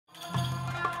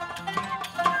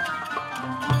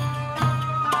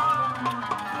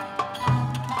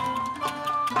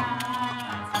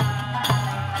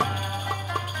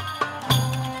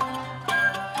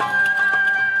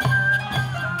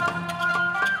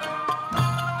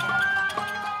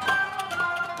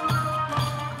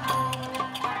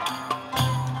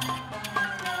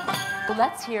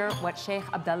Let's hear what Sheikh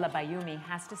Abdullah Bayoumi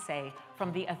has to say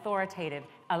from the authoritative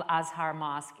Al-Azhar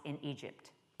Mosque in Egypt.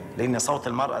 لأن صوت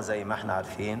المرأة زي ما احنا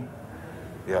عارفين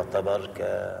يعتبر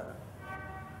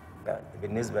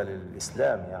بالنسبة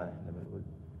للإسلام يعني احنا بنقول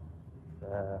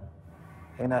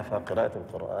هنا في قراءة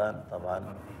القرآن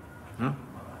طبعا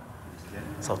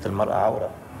صوت المرأة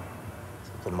عورة.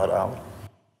 صوت المرأة عورة.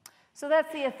 So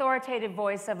that's the authoritative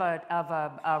voice of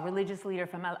a religious leader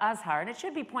from Al-Azhar, and it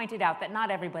should be pointed out that not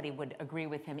everybody would agree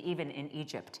with him, even in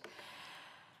Egypt.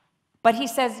 But he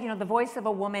says, you know, the voice of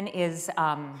a woman is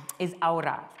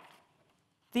awra.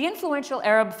 The influential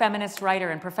Arab feminist writer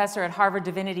and professor at Harvard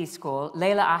Divinity School,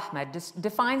 Leila Ahmed,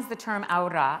 defines the term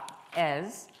awra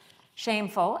as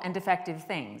shameful and defective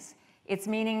things. Its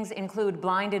meanings include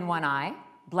blind in one eye,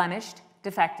 blemished,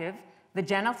 defective, the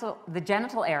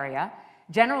genital area,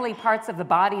 generally parts of the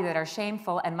body that are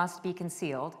shameful and must be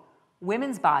concealed,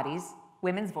 women's bodies,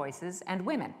 women's voices, and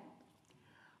women.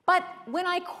 But when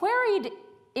I queried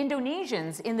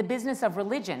Indonesians in the business of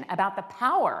religion about the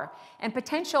power and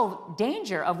potential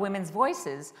danger of women's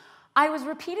voices, I was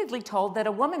repeatedly told that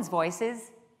a woman's voice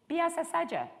is biasa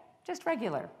saja, just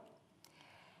regular.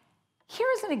 Here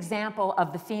is an example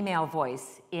of the female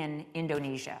voice in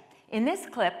Indonesia. In this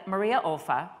clip, Maria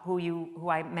Olfa, who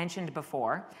I mentioned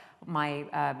before,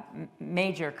 my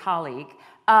major colleague,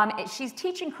 she's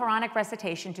teaching Quranic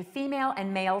recitation to female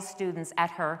and male students at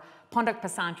her Pondok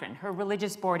Pesantren, her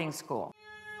religious boarding school.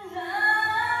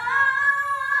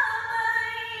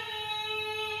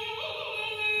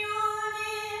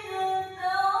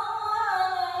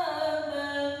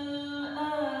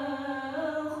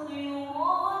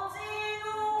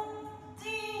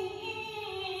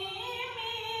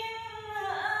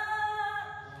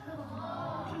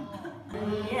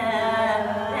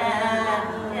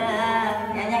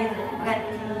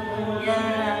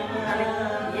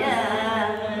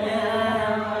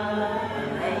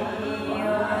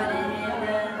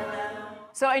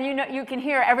 So, and you can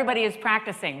hear everybody is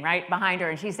practicing right behind her,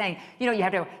 and she's saying, you know, you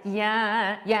have to go,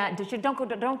 yeah, yeah.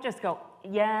 Don't just go,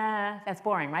 yeah. That's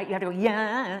boring, right? You have to go,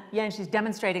 yeah, yeah. And she's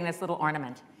demonstrating this little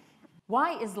ornament.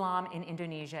 Why Islam in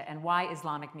Indonesia, and why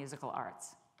Islamic musical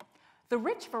arts? The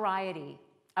rich variety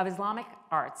of Islamic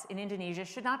arts in Indonesia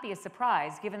should not be a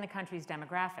surprise given the country's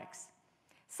demographics.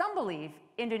 Some believe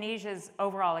Indonesia's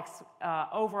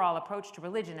overall approach to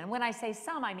religion, and when I say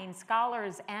some, I mean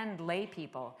scholars and lay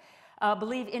people,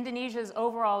 believe Indonesia's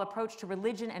overall approach to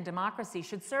religion and democracy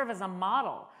should serve as a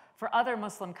model for other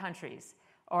Muslim countries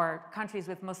or countries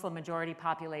with Muslim majority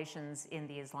populations in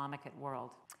the Islamic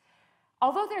world.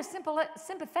 Although they're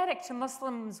sympathetic to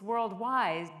Muslims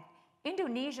worldwide,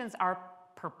 Indonesians are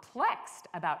perplexed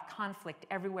about conflict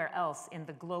everywhere else in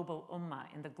the global ummah,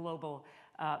 in the global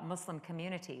Muslim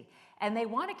community, and they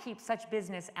want to keep such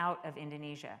business out of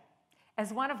Indonesia.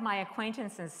 As one of my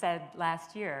acquaintances said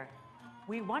last year,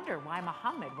 we wonder why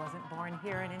Muhammad wasn't born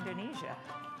here in Indonesia.